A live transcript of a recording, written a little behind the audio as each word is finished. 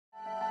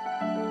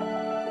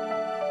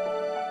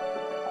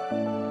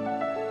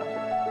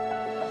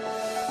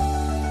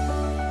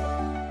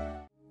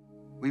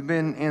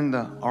been in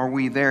the Are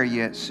We There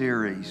Yet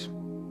series,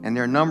 and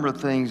there are a number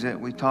of things that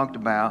we talked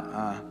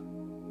about.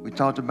 We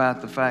talked about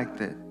the fact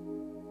that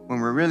when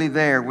we're really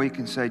there, we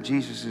can say,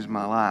 Jesus is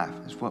my life.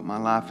 It's what my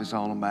life is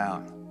all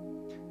about.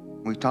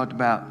 We talked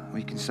about,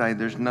 we can say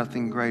there's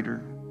nothing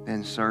greater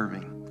than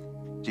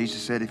serving.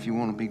 Jesus said, if you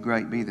want to be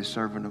great, be the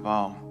servant of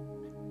all.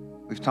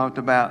 We've talked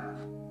about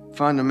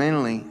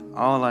fundamentally,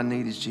 all I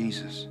need is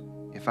Jesus.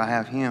 If I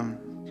have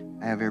Him,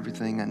 I have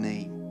everything I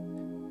need.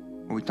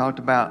 We talked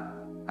about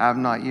I've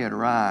not yet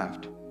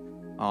arrived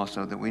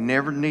also, that we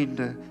never need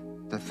to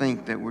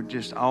think that we're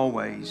just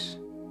always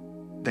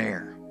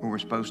there where we're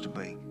supposed to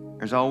be.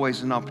 There's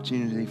always an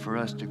opportunity for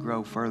us to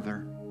grow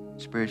further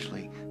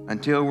spiritually.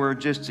 Until we're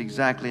just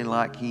exactly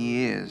like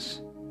He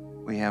is,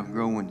 we have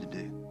growing to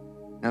do.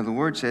 Now the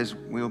Word says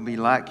we'll be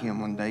like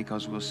Him one day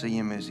because we'll see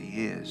Him as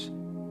He is.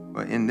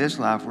 But in this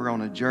life, we're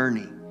on a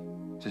journey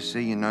to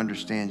see and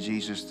understand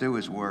Jesus through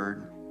His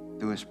Word,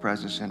 through His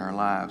presence in our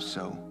lives.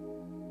 So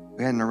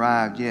we hadn't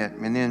arrived yet.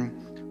 And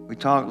then we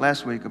talked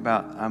last week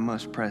about I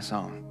must press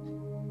on.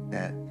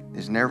 That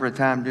there's never a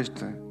time just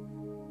to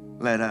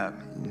let up.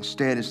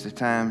 Instead, it's the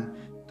time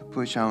to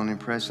push on and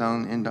press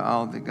on into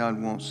all that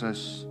God wants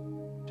us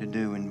to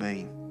do and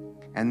be.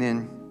 And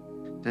then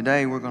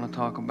today we're going to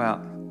talk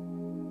about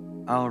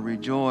I'll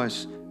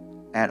rejoice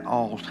at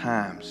all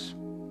times.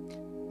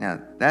 Now,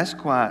 that's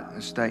quite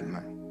a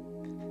statement.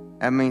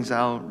 That means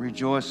I'll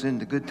rejoice in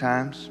the good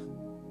times.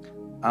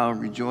 I'll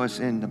rejoice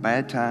in the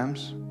bad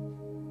times.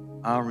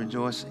 I'll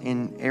rejoice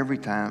in every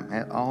time,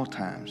 at all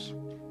times.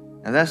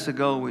 Now, that's the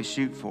goal we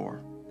shoot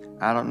for.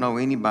 I don't know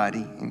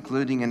anybody,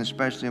 including and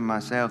especially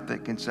myself,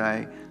 that can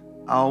say,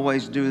 I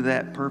always do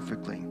that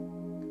perfectly.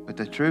 But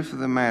the truth of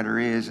the matter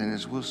is, and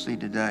as we'll see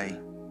today,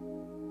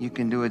 you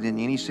can do it in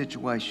any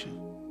situation.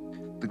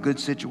 The good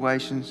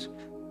situations,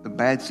 the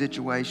bad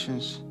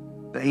situations,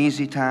 the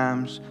easy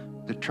times,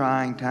 the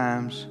trying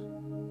times.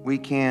 We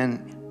can,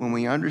 when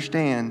we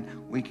understand,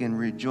 we can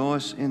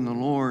rejoice in the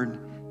Lord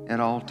at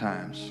all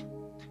times.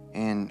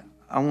 And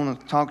I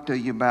want to talk to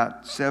you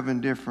about 7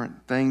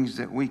 different things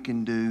that we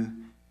can do,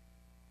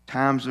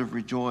 times of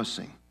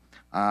rejoicing.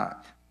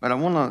 But I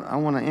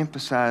want to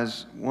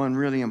emphasize one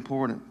really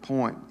important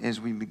point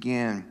as we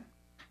begin.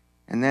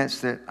 And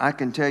that's that I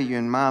can tell you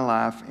in my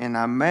life, and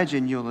I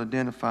imagine you'll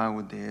identify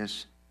with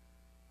this,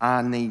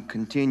 I need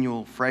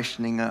continual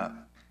freshening up.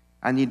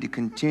 I need to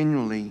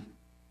continually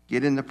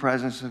get in the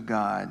presence of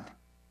God,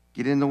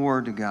 get in the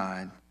Word of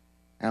God,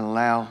 and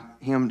allow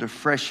Him to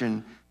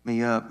freshen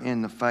me up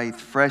in the faith,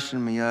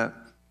 freshen me up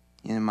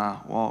in my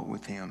walk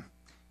with Him.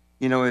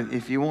 You know,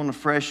 if you want to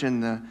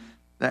freshen the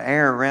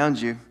air around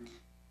you,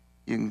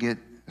 you can get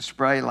a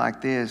spray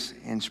like this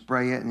and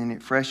spray it, and then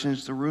it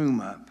freshens the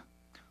room up.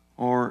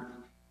 Or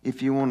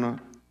if you want to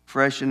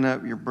freshen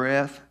up your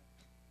breath,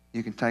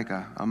 you can take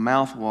a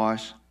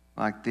mouthwash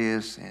like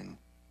this and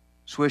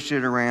swish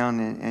it around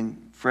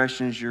and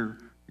freshens your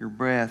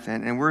breath.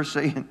 And we're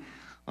seeing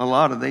a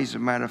lot of these, as a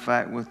matter of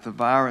fact, with the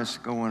virus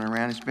going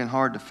around. It's been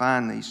hard to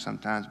find these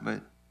sometimes,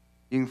 but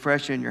you can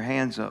freshen your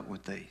hands up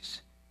with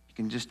these. You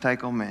can just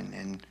take them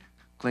and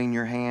clean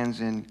your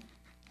hands, and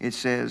it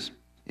says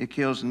it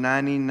kills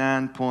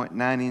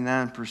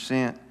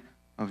 99.99%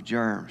 of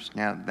germs.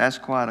 Now, that's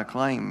quite a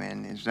claim,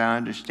 and as I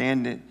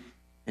understand it,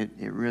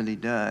 it really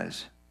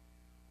does.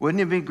 Wouldn't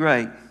it be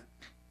great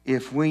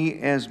if we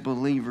as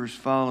believers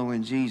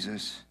following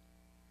Jesus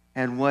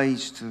had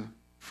ways to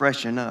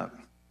freshen up?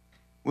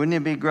 Wouldn't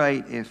it be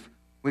great if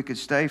we could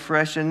stay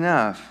fresh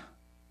enough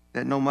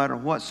that no matter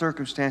what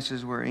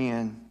circumstances we're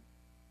in,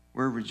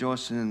 we're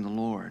rejoicing in the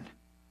Lord?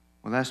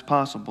 Well, that's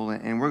possible,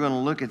 and we're going to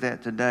look at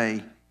that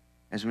today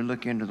as we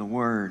look into the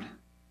Word.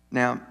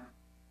 Now,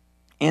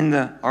 in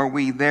the Are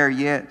We There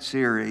Yet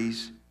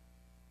series,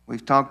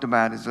 we've talked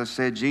about, as I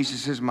said,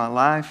 Jesus is my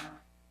life.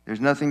 There's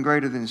nothing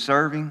greater than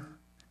serving.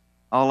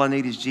 All I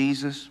need is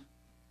Jesus.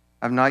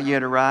 I've not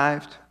yet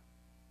arrived.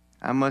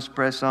 I must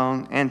press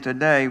on. And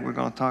today we're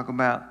going to talk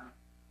about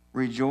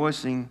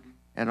rejoicing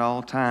at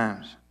all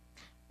times.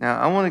 Now,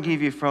 I want to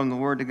give you from the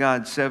Word of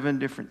God 7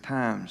 different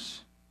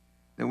times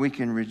that we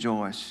can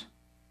rejoice.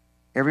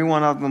 Every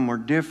one of them are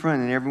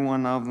different, and every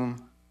one of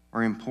them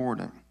are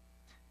important.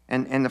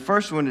 And the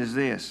first one is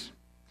this: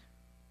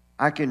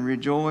 I can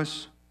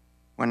rejoice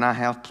when I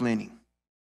have plenty.